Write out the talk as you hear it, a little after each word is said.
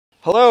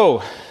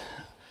Hello.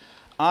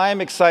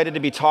 I'm excited to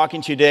be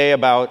talking to you today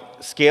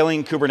about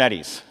scaling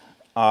Kubernetes.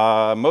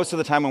 Most of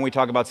the time when we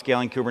talk about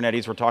scaling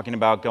Kubernetes, we're talking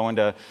about going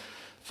to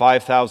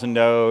 5,000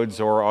 nodes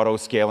or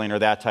auto-scaling or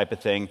that type of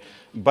thing.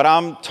 But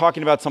I'm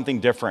talking about something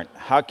different.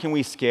 How can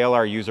we scale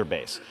our user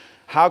base?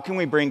 How can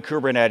we bring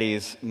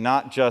Kubernetes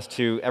not just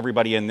to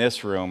everybody in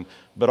this room,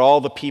 but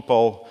all the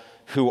people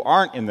who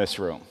aren't in this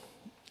room?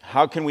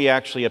 How can we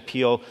actually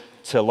appeal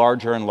to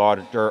larger and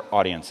larger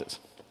audiences?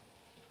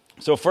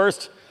 So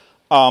first,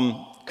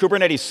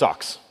 Kubernetes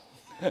sucks.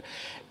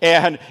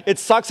 And it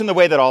sucks in the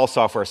way that all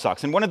software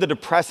sucks. And one of the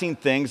depressing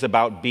things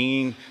about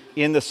being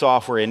in the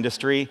software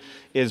industry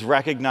is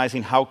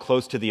recognizing how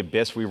close to the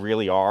abyss we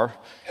really are.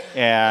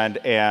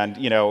 And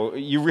you know,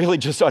 you really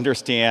just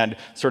understand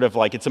sort of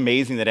like it's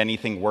amazing that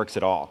anything works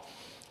at all.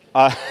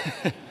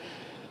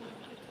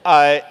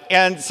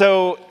 And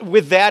so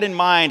with that in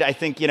mind, I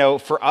think, you know,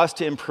 for us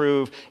to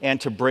improve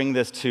and to bring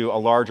this to a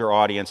larger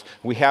audience,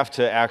 we have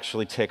to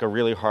actually take a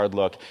really hard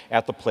look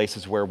at the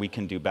places where we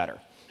can do better.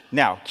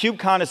 Now,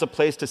 KubeCon is a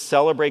place to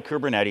celebrate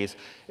Kubernetes.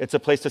 It's a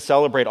place to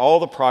celebrate all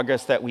the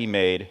progress that we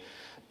made.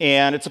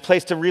 And it's a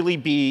place to really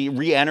be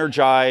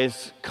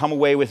re-energized, come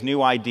away with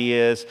new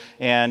ideas,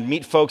 and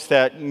meet folks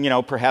that, you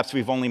know, perhaps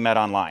we've only met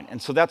online.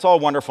 And so that's all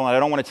wonderful, and I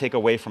don't want to take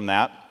away from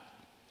that.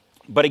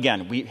 But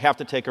again, we have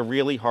to take a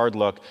really hard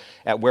look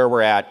at where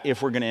we're at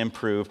if we're going to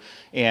improve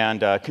and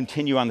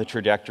continue on the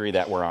trajectory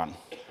that we're on.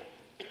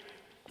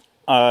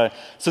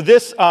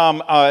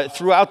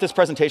 Throughout this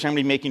presentation, I'm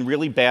going to be making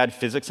really bad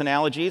physics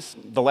analogies.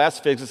 The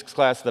last physics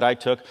class that I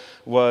took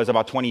was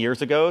about 20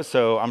 years ago,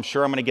 so I'm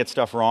sure I'm going to get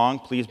stuff wrong.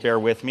 Please bear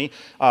with me.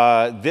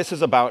 This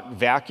is about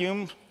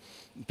vacuum,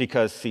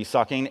 because see,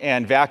 sucking,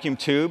 and vacuum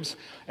tubes.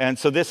 And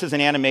so this is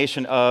an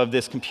animation of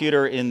this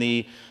computer in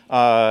the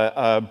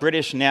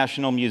British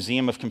National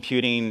Museum of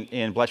Computing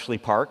in Bletchley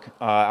Park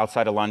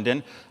outside of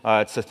London.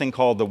 It's a thing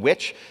called the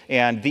Witch,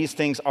 and these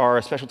things are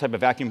a special type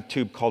of vacuum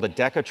tube called a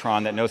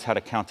decatron that knows how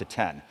to count to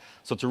 10.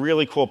 So it's a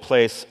really cool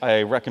place.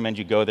 I recommend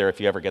you go there if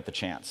you ever get the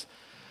chance.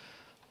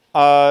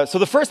 So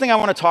the first thing I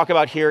want to talk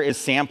about here is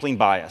sampling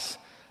bias.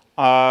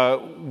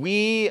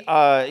 Kubernetes,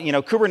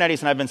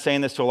 and I've been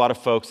saying this to a lot of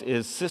folks,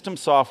 is system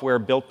software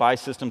built by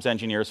systems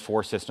engineers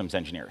for systems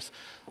engineers.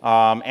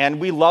 And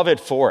we love it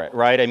for it,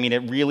 right? I mean,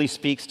 it really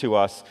speaks to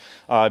us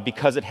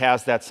because it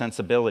has that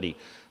sensibility.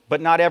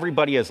 But not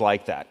everybody is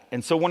like that.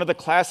 And so one of the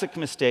classic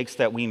mistakes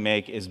that we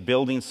make is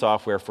building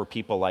software for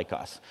people like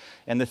us.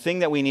 And the thing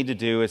that we need to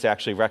do is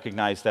actually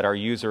recognize that our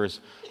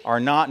users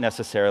are not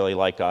necessarily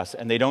like us,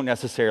 and they don't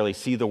necessarily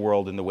see the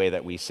world in the way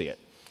that we see it.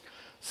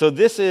 So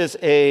this is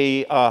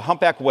a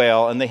humpback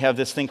whale, and they have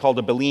this thing called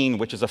a baleen,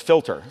 which is a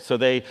filter. So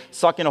they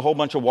suck in a whole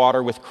bunch of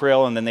water with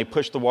krill, and then they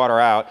push the water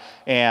out,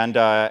 and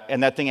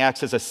that thing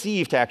acts as a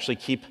sieve to actually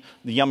keep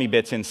the yummy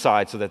bits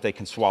inside so that they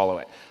can swallow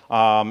it.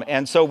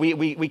 And so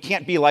we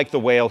can't be like the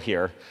whale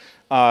here,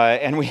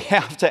 and we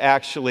have to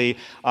actually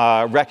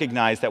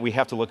recognize that we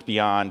have to look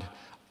beyond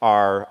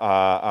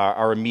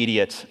our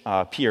immediate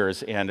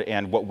peers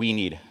and what we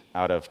need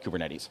out of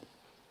Kubernetes.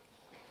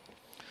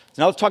 So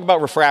now let's talk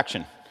about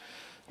refraction.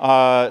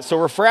 So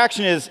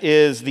refraction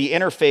is the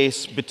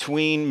interface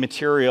between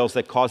materials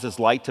that causes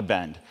light to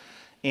bend.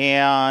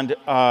 And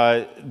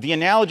the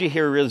analogy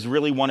here is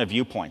really one of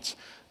viewpoints.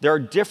 There are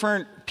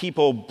different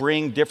people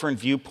bring different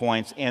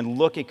viewpoints and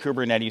look at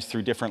Kubernetes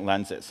through different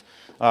lenses.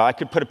 I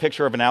could put a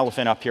picture of an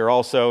elephant up here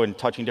also and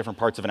touching different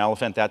parts of an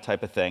elephant, that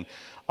type of thing.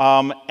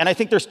 And I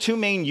think there's two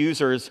main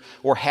users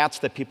or hats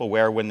that people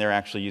wear when they're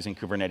actually using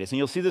Kubernetes. And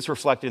you'll see this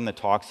reflected in the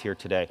talks here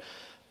today.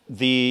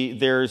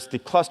 There's the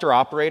cluster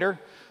operator,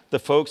 the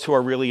folks who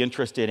are really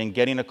interested in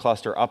getting a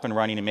cluster up and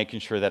running and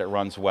making sure that it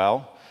runs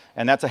well.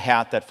 And that's a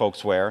hat that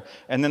folks wear.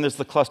 And then there's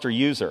the cluster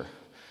user.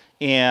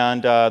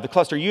 And the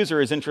cluster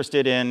user is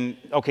interested in,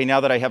 OK,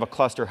 now that I have a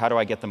cluster, how do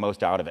I get the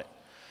most out of it?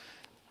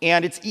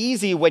 And it's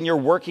easy when you're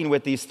working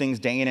with these things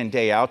day in and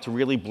day out to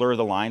really blur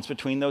the lines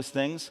between those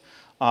things.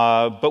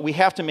 But we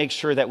have to make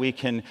sure that we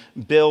can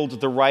build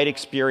the right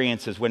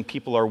experiences when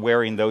people are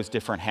wearing those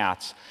different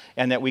hats,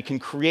 and that we can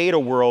create a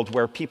world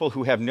where people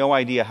who have no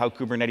idea how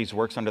Kubernetes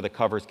works under the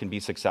covers can be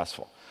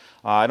successful.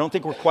 I don't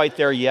think we're quite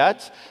there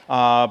yet,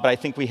 but I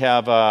think we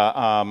have,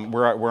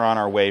 we're on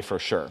our way for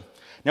sure.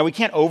 Now, we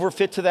can't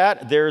overfit to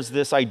that. There's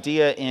this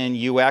idea in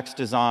UX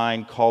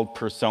design called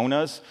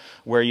personas,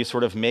 where you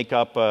sort of make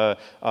up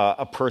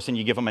a person,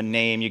 you give them a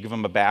name, you give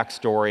them a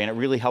backstory, and it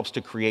really helps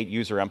to create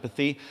user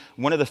empathy.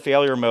 One of the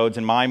failure modes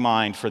in my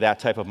mind for that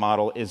type of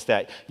model is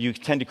that you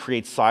tend to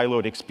create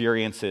siloed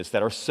experiences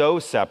that are so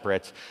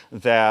separate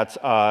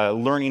that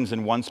learnings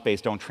in one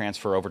space don't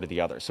transfer over to the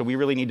other. So we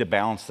really need to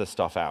balance this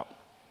stuff out.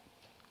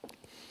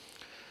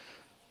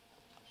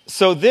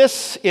 So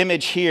this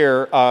image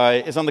here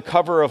is on the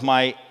cover of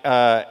my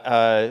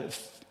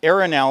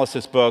error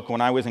analysis book when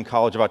I was in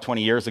college about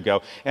 20 years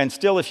ago. And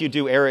still, if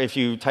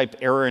you type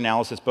error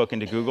analysis book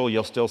into Google,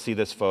 you'll still see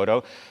this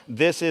photo.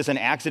 This is an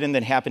accident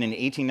that happened in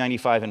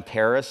 1895 in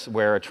Paris,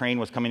 where a train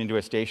was coming into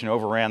a station,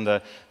 overran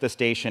the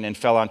station, and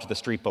fell onto the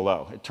street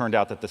below. It turned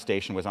out that the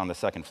station was on the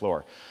second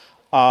floor.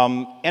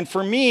 And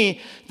for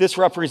me, this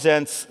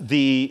represents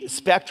the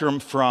spectrum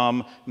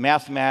from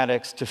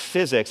mathematics to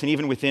physics. And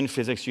even within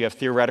physics, you have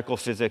theoretical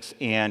physics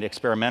and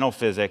experimental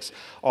physics,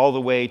 all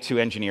the way to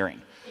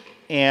engineering.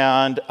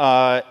 And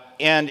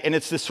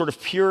it's this sort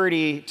of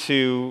purity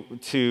to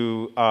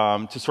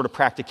sort of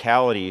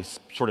practicality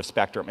sort of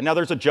spectrum. And now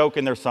there's a joke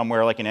in there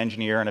somewhere, like an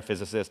engineer and a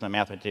physicist and a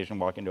mathematician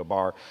walk into a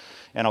bar,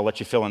 and I'll let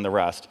you fill in the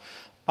rest.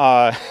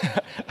 But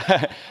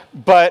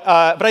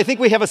I think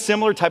we have a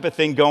similar type of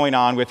thing going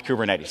on with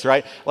Kubernetes,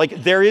 right?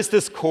 Like, there is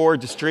this core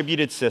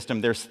distributed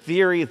system. There's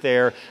theory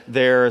there.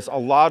 There's a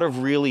lot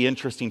of really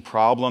interesting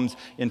problems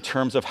in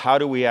terms of how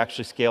do we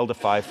actually scale to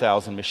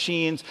 5,000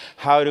 machines?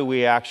 How do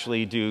we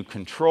actually do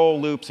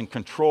control loops and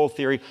control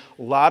theory?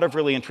 A lot of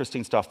really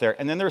interesting stuff there.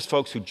 And then there's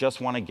folks who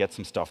just want to get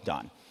some stuff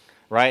done.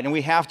 Right? And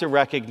we have to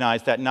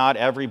recognize that not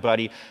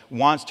everybody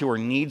wants to or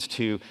needs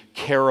to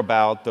care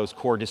about those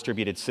core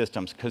distributed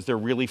systems because they're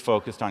really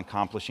focused on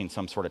accomplishing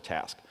some sort of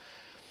task.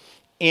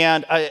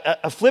 And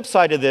a flip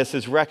side of this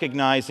is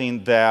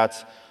recognizing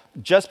that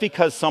just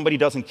because somebody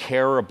doesn't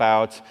care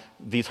about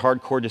these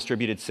hardcore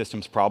distributed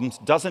systems problems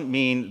doesn't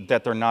mean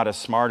that they're not as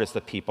smart as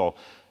the people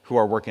who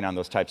are working on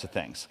those types of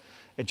things.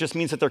 It just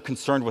means that they're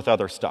concerned with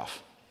other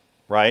stuff.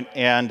 Right?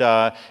 And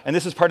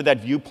this is part of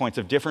that viewpoints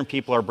of different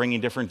people are bringing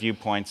different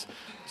viewpoints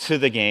to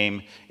the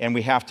game, and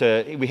we have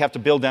to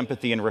build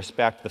empathy and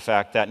respect the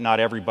fact that not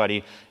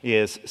everybody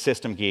is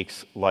system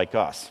geeks like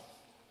us.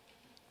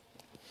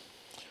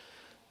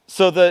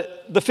 So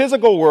the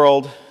physical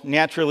world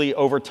naturally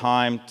over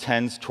time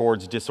tends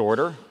towards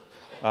disorder.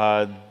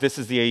 This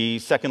is the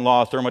second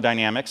law of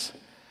thermodynamics.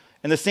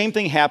 And the same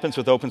thing happens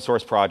with open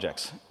source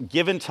projects.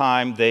 Given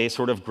time, they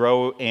sort of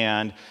grow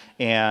and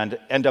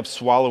end up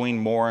swallowing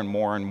more and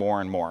more and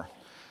more and more.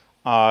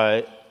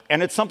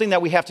 And it's something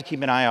that we have to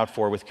keep an eye out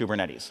for with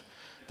Kubernetes.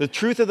 The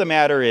truth of the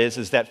matter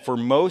is that for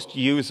most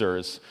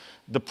users,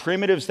 the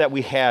primitives that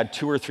we had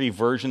 2 or 3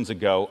 versions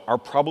ago are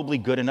probably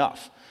good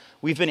enough.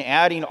 We've been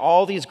adding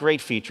all these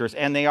great features,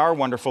 and they are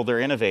wonderful, they're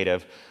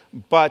innovative,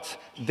 but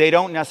they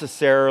don't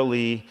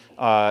necessarily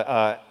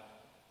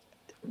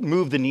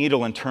move the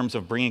needle in terms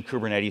of bringing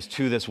Kubernetes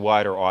to this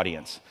wider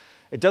audience.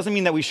 It doesn't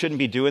mean that we shouldn't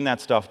be doing that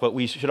stuff, but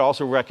we should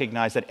also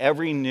recognize that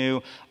every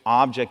new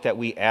object that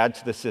we add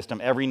to the system,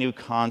 every new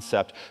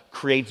concept,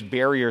 creates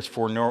barriers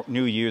for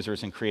new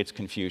users and creates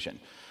confusion.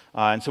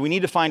 And so we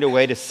need to find a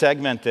way to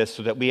segment this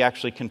so that we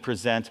actually can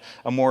present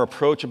a more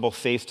approachable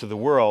face to the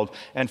world,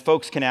 and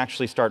folks can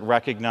actually start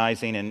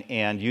recognizing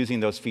and using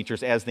those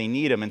features as they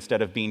need them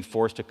instead of being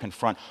forced to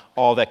confront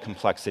all that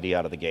complexity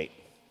out of the gate.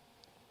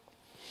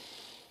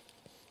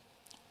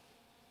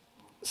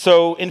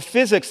 So in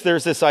physics,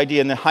 there's this idea,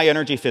 in the high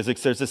energy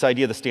physics, there's this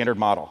idea of the standard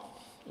model,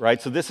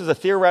 right? So this is a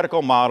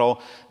theoretical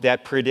model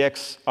that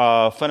predicts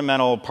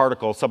fundamental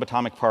particles,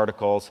 subatomic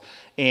particles,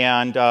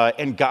 and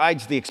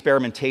guides the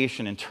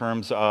experimentation in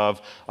terms of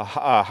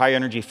high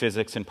energy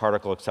physics and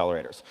particle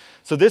accelerators.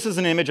 So this is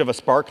an image of a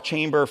spark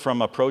chamber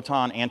from a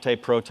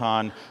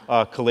proton-antiproton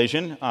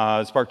collision.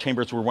 Spark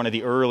chambers were one of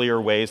the earlier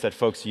ways that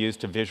folks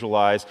used to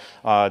visualize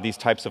these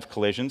types of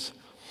collisions.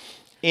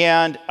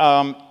 And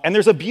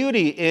there's a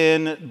beauty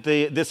in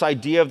this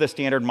idea of the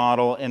standard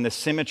model and the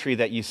symmetry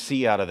that you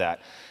see out of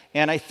that.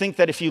 And I think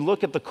that if you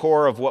look at the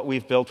core of what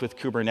we've built with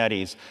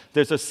Kubernetes,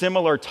 there's a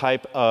similar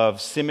type of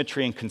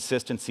symmetry and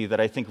consistency that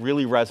I think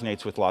really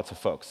resonates with lots of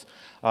folks.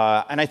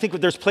 And I think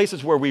there's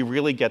places where we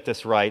really get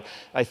this right.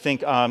 I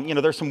think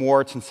there's some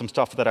warts and some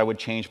stuff that I would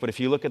change, but if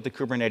you look at the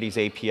Kubernetes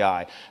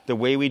API, the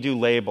way we do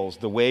labels,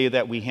 the way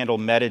that we handle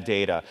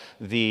metadata,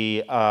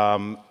 the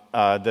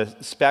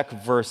spec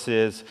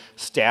versus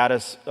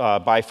status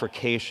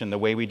bifurcation, the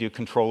way we do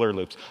controller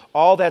loops,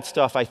 all that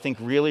stuff I think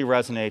really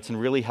resonates and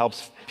really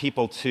helps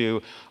people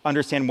to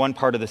understand one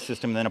part of the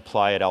system and then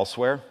apply it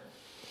elsewhere.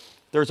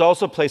 There's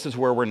also places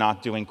where we're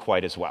not doing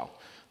quite as well.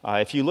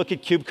 If you look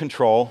at kube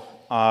control,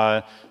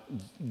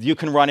 you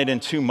can run it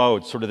in 2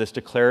 modes, sort of this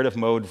declarative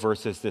mode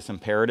versus this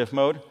imperative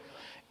mode.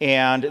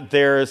 And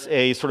there's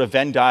a sort of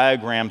Venn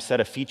diagram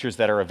set of features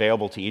that are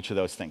available to each of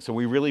those things. So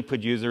we really put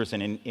users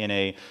in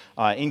an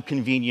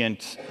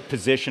inconvenient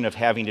position of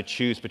having to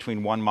choose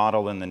between one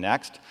model and the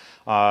next.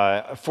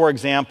 For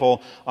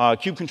example,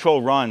 kube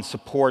control run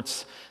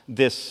supports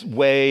this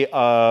way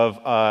of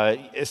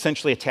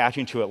essentially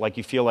attaching to it like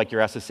you feel like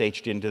you're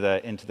SSH'd into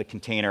the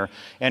container.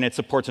 And it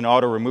supports an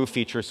auto remove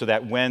feature so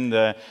that when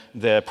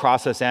the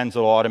process ends,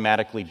 it'll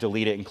automatically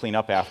delete it and clean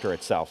up after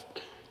itself.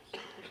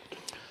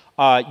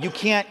 You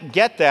can't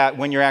get that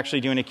when you're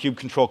actually doing a kube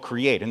control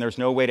create, and there's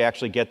no way to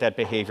actually get that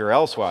behavior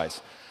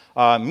elsewise.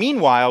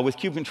 Meanwhile, with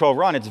kube control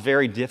run, it's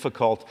very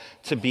difficult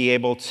to be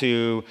able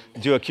to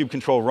do a kube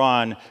control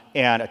run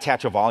and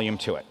attach a volume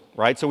to it.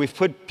 Right? So we've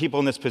put people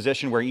in this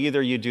position where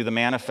either you do the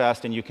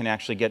manifest and you can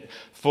actually get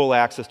full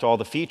access to all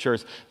the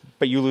features,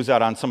 but you lose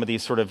out on some of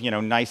these sort of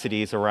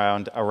niceties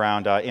around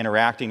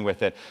interacting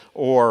with it,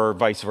 or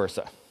vice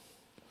versa.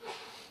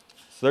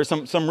 So there's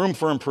some room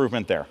for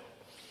improvement there.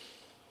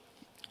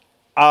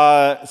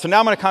 So now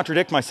I'm going to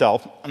contradict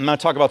myself. I'm going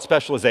to talk about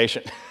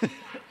specialization.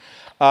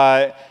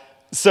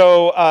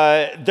 So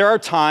there are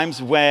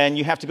times when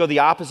you have to go the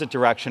opposite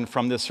direction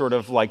from this sort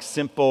of like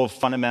simple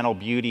fundamental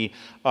beauty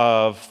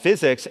of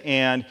physics.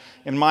 And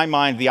in my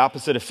mind, the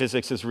opposite of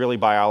physics is really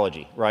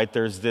biology, right?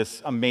 There's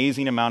this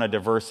amazing amount of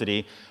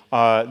diversity.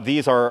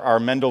 These are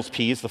Mendel's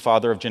peas, the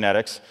father of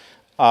genetics.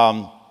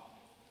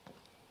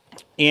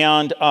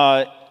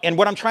 And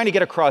what I'm trying to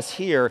get across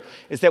here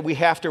is that we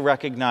have to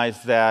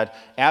recognize that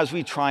as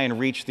we try and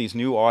reach these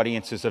new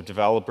audiences of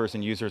developers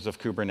and users of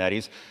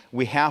Kubernetes,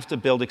 we have to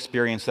build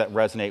experience that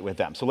resonate with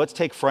them. So let's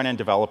take front-end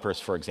developers,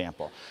 for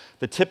example.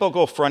 The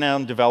typical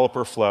front-end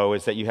developer flow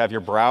is that you have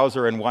your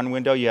browser in one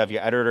window, you have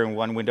your editor in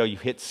one window, you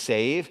hit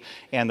save,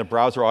 and the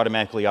browser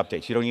automatically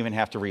updates. You don't even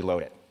have to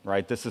reload it,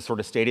 right? This is sort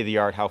of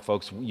state-of-the-art how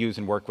folks use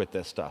and work with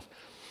this stuff.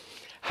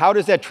 How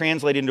does that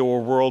translate into a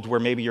world where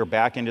maybe your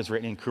backend is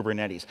written in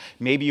Kubernetes?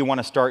 Maybe you want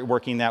to start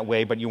working that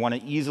way, but you want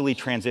to easily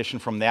transition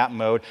from that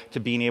mode to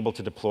being able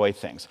to deploy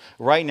things.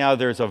 Right now,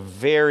 there's a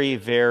very,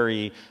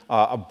 very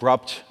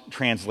abrupt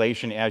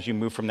translation as you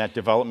move from that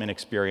development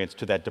experience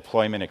to that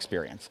deployment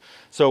experience.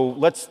 So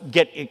let's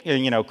get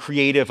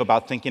creative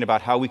about thinking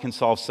about how we can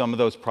solve some of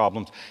those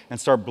problems and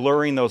start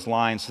blurring those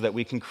lines so that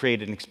we can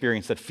create an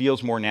experience that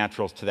feels more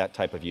natural to that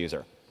type of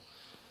user.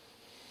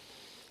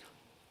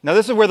 Now,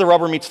 this is where the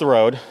rubber meets the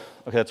road.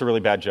 Okay, that's a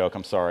really bad joke.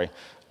 I'm sorry.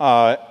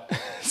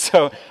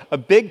 So a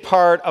big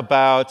part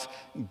about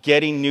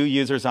getting new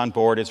users on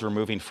board is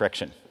removing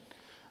friction.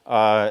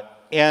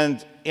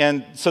 And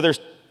so there's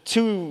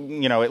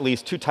at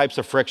least two types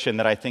of friction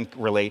that I think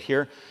relate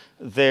here.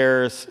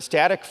 There's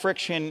static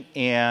friction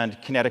and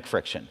kinetic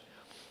friction.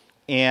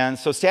 And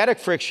so static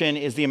friction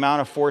is the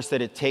amount of force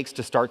that it takes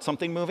to start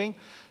something moving.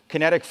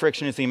 Kinetic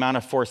friction is the amount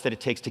of force that it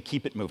takes to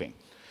keep it moving.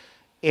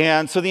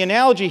 And so the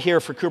analogy here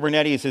for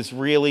Kubernetes is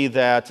really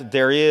that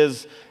there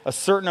is a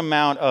certain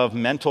amount of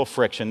mental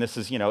friction. This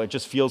is, it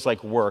just feels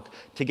like work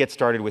to get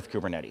started with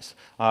Kubernetes.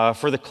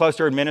 For the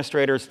cluster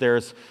administrators,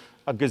 there's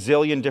a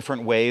gazillion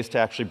different ways to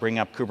actually bring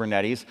up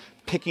Kubernetes.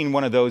 Picking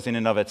one of those in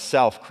and of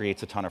itself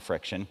creates a ton of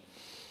friction.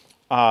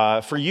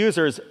 For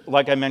users,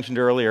 like I mentioned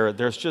earlier,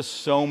 there's just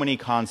so many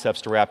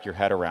concepts to wrap your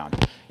head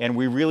around. And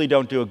we really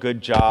don't do a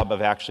good job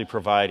of actually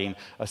providing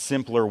a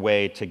simpler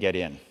way to get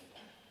in.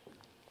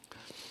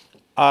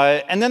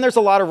 And then there's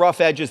a lot of rough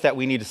edges that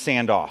we need to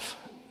sand off.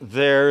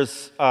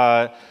 There's,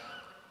 and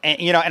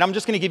I'm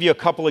just going to give you a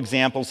couple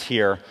examples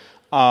here.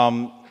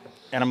 And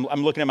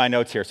I'm looking at my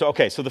notes here. So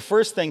the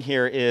first thing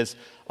here is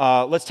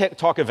let's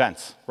talk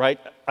events, right?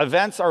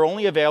 Events are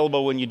only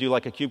available when you do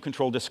like a kube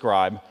control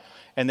describe,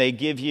 and they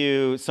give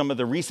you some of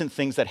the recent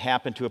things that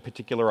happen to a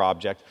particular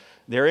object.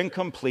 They're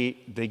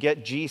incomplete, they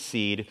get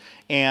GC'd,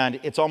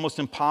 and it's almost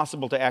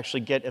impossible to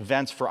actually get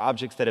events for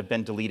objects that have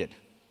been deleted.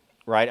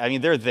 Right? I mean,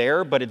 they're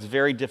there, but it's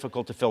very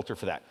difficult to filter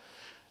for that.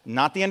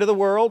 Not the end of the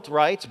world,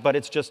 right? But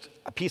it's just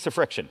a piece of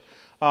friction.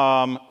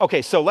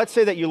 So let's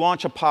say that you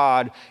launch a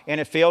pod,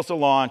 and it fails to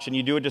launch, and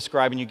you do a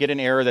describe, and you get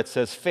an error that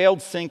says,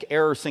 failed sync,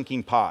 error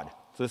syncing pod.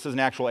 So this is an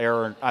actual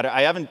error.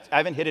 I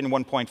haven't hit it in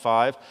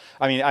 1.5.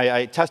 I mean,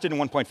 I tested in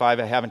 1.5.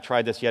 I haven't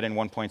tried this yet in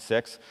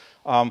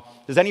 1.6.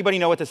 Does anybody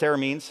know what this error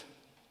means?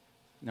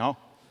 No?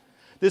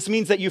 This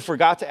means that you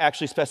forgot to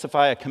actually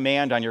specify a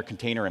command on your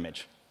container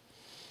image.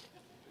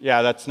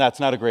 Yeah, that's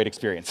not a great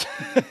experience.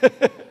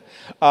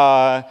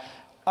 Kube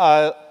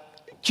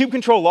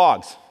control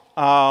logs.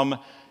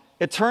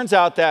 It turns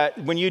out that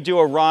when you do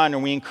a run,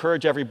 and we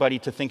encourage everybody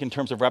to think in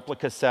terms of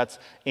replica sets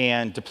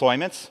and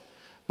deployments,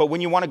 but when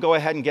you want to go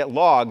ahead and get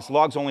logs,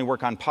 logs only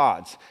work on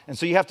pods. And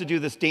so you have to do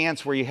this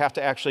dance where you have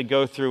to actually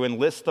go through and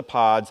list the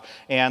pods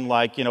and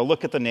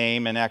look at the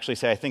name and actually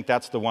say, I think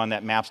that's the one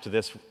that maps to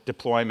this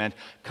deployment,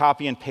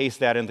 copy and paste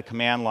that in the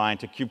command line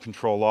to kube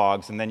control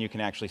logs, and then you can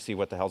actually see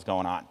what the hell's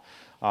going on.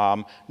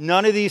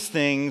 None of these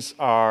things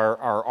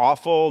are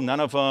awful. None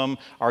of them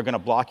are going to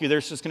block you.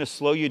 They're just going to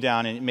slow you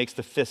down, and it makes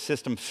the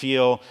system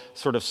feel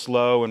sort of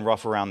slow and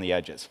rough around the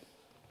edges.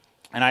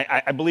 And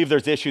I believe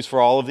there's issues for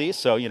all of these,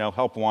 so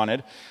help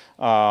wanted.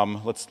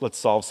 Let's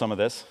solve some of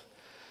this.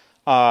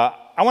 I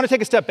want to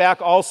take a step back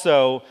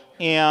also,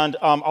 and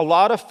a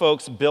lot of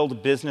folks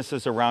build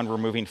businesses around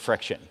removing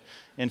friction.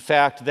 In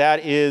fact,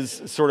 that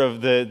is sort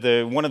of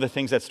one of the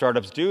things that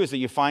startups do, is that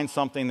you find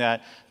something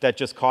that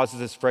just causes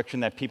this friction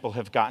that people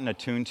have gotten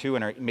attuned to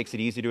and it makes it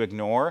easy to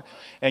ignore,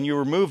 and you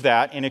remove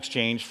that in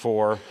exchange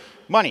for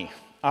money.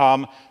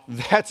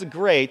 That's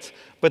great,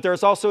 but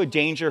there's also a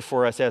danger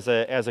for us as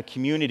a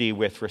community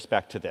with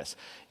respect to this.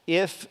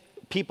 If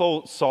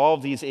people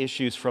solve these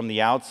issues from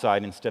the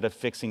outside instead of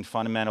fixing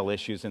fundamental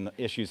issues in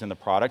the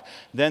product,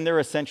 then they're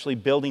essentially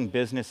building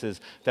businesses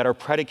that are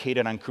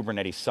predicated on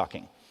Kubernetes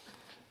sucking.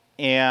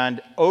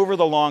 And over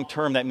the long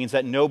term, that means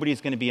that nobody's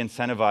going to be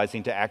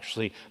incentivizing to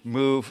actually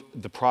move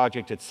the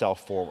project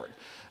itself forward.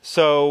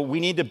 So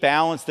we need to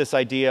balance this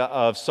idea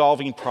of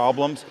solving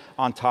problems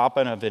on top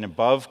and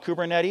above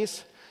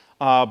Kubernetes,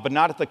 but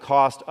not at the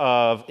cost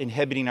of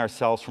inhibiting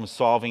ourselves from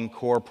solving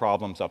core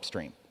problems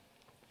upstream.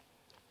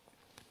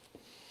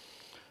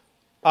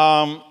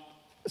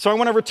 So I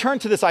want to return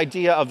to this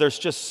idea of there's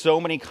just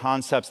so many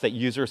concepts that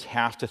users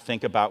have to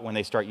think about when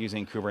they start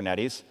using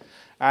Kubernetes.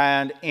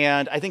 And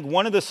I think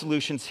one of the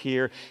solutions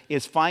here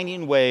is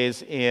finding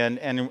ways, and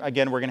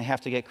again, we're going to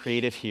have to get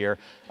creative here,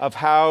 of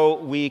how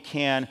we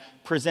can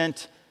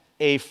present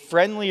a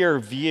friendlier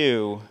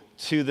view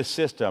to the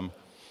system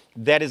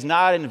that is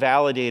not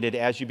invalidated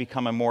as you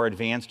become a more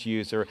advanced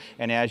user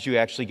and as you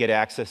actually get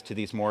access to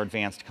these more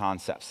advanced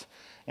concepts.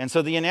 And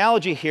so the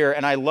analogy here,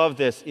 and I love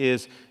this,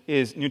 is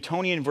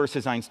Newtonian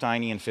versus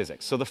Einsteinian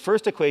physics. So the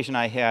first equation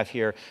I have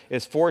here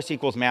is force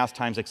equals mass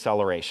times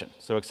acceleration.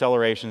 So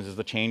acceleration is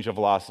the change of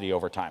velocity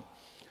over time.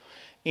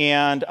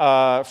 And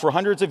for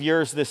hundreds of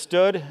years this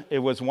stood. It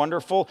was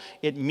wonderful.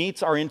 It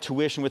meets our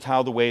intuition with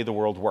how the way the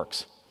world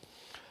works.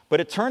 But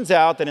it turns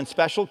out that in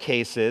special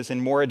cases, in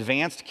more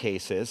advanced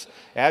cases,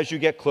 as you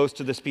get close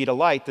to the speed of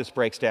light, this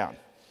breaks down.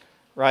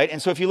 Right?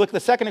 And so if you look at the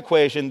second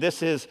equation,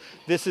 this is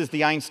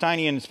the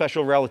Einsteinian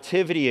special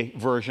relativity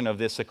version of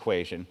this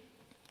equation.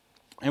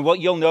 And what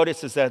you'll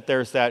notice is that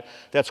there's that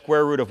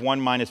square root of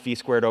 1 minus v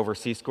squared over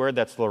c squared.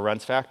 That's the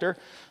Lorentz factor.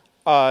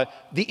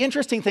 The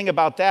interesting thing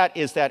about that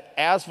is that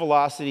as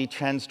velocity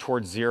tends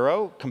towards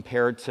 0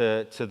 compared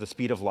to the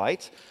speed of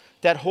light,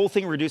 that whole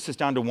thing reduces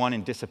down to 1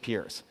 and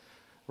disappears.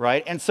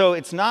 Right? And so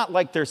it's not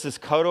like there's this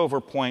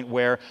cutover point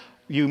where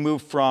you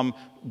move from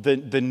the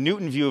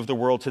Newton view of the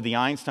world to the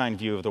Einstein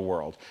view of the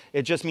world.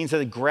 It just means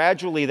that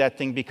gradually that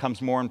thing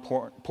becomes more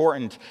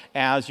important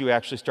as you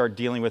actually start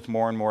dealing with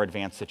more and more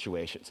advanced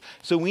situations.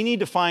 So we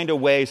need to find a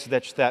way so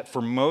that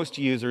for most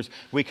users,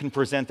 we can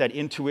present that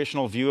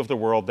intuitional view of the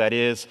world that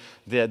is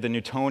the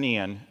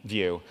Newtonian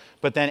view.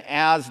 But then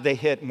as they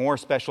hit more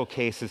special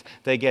cases,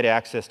 they get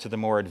access to the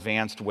more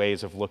advanced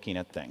ways of looking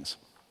at things.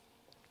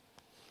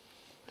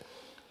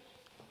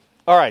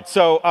 All right,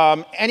 so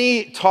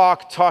any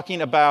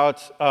talking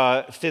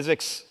about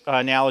physics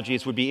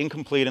analogies would be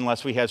incomplete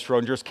unless we had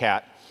Schrodinger's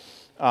cat.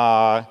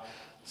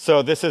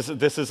 So this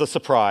is a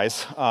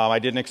surprise. I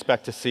didn't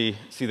expect to see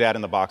that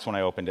in the box when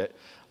I opened it.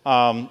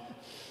 And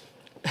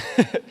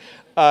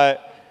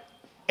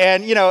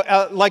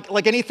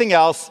like anything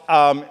else,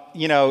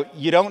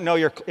 you don't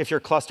know if your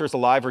cluster is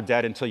alive or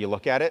dead until you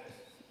look at it.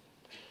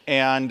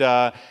 And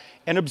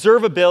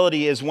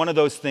observability is one of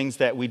those things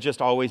that we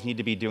just always need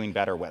to be doing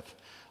better with.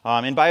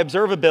 And by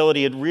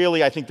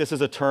observability, I think this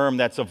is a term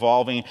that's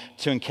evolving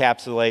to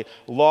encapsulate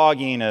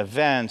logging,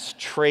 events,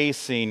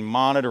 tracing,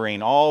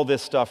 monitoring. All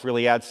this stuff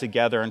really adds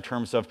together in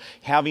terms of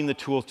having the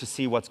tools to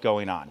see what's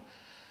going on.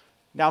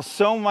 Now,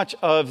 so much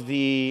of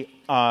the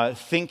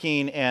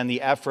thinking and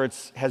the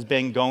efforts has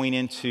been going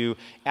into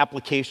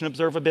application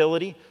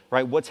observability,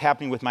 right? What's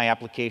happening with my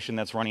application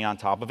that's running on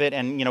top of it?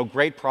 And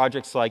great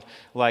projects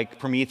like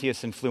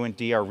Prometheus and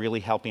FluentD are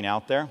really helping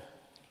out there.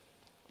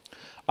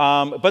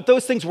 But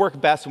those things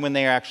work best when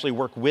they actually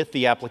work with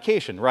the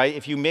application, right?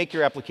 If you make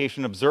your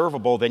application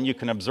observable, then you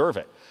can observe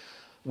it.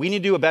 We need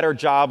to do a better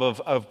job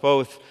of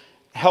both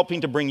helping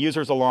to bring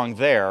users along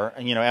there,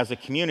 as a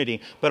community,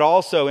 but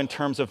also in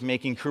terms of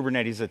making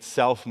Kubernetes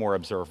itself more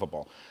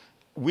observable.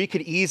 We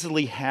could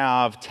easily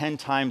have 10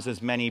 times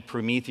as many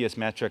Prometheus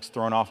metrics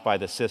thrown off by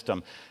the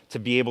system to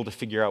be able to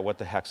figure out what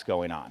the heck's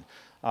going on.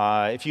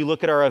 If you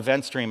look at our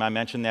event stream, I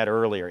mentioned that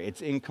earlier,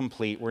 it's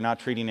incomplete. We're not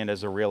treating it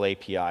as a real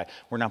API.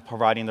 We're not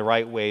providing the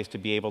right ways to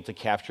be able to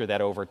capture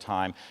that over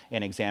time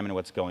and examine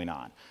what's going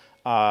on.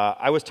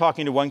 I was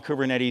talking to one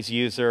Kubernetes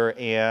user,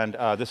 and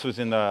this was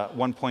in the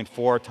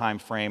 1.4 time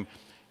frame,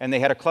 and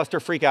they had a cluster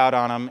freak out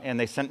on them, and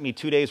they sent me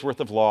 2 days worth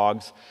of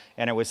logs,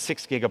 and it was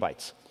 6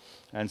 gigabytes.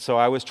 And so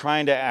I was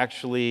trying to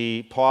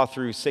actually paw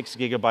through 6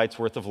 gigabytes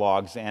worth of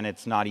logs, and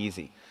it's not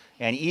easy.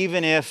 And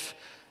even if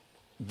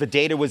the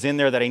data was in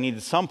there that I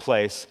needed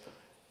someplace,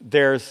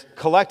 there's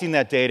collecting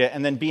that data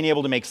and then being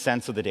able to make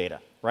sense of the data,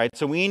 right?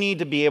 So we need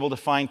to be able to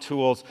find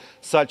tools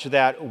such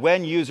that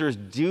when users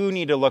do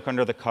need to look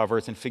under the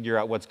covers and figure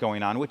out what's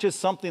going on, which is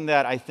something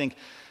that I think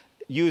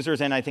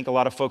users and I think a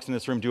lot of folks in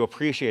this room do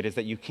appreciate, is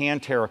that you can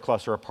tear a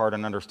cluster apart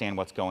and understand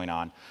what's going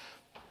on.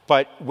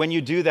 But when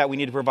you do that, we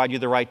need to provide you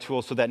the right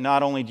tools so that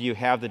not only do you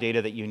have the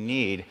data that you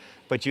need,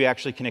 but you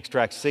actually can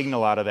extract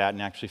signal out of that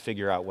and actually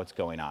figure out what's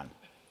going on.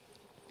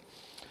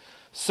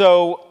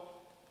 So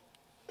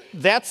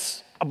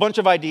that's a bunch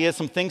of ideas,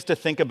 some things to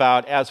think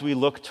about as we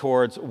look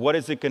towards what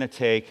is it going to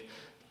take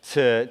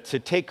to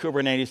take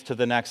Kubernetes to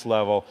the next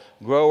level,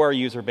 grow our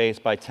user base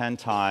by 10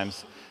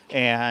 times,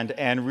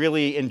 and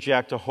really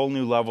inject a whole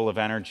new level of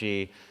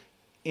energy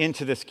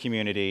into this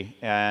community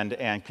and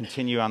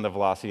continue on the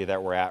velocity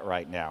that we're at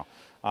right now.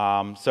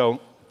 So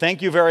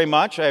thank you very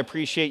much. I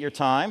appreciate your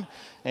time.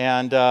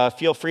 And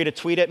feel free to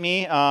tweet at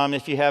me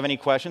if you have any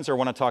questions or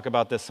want to talk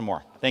about this some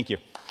more. Thank you.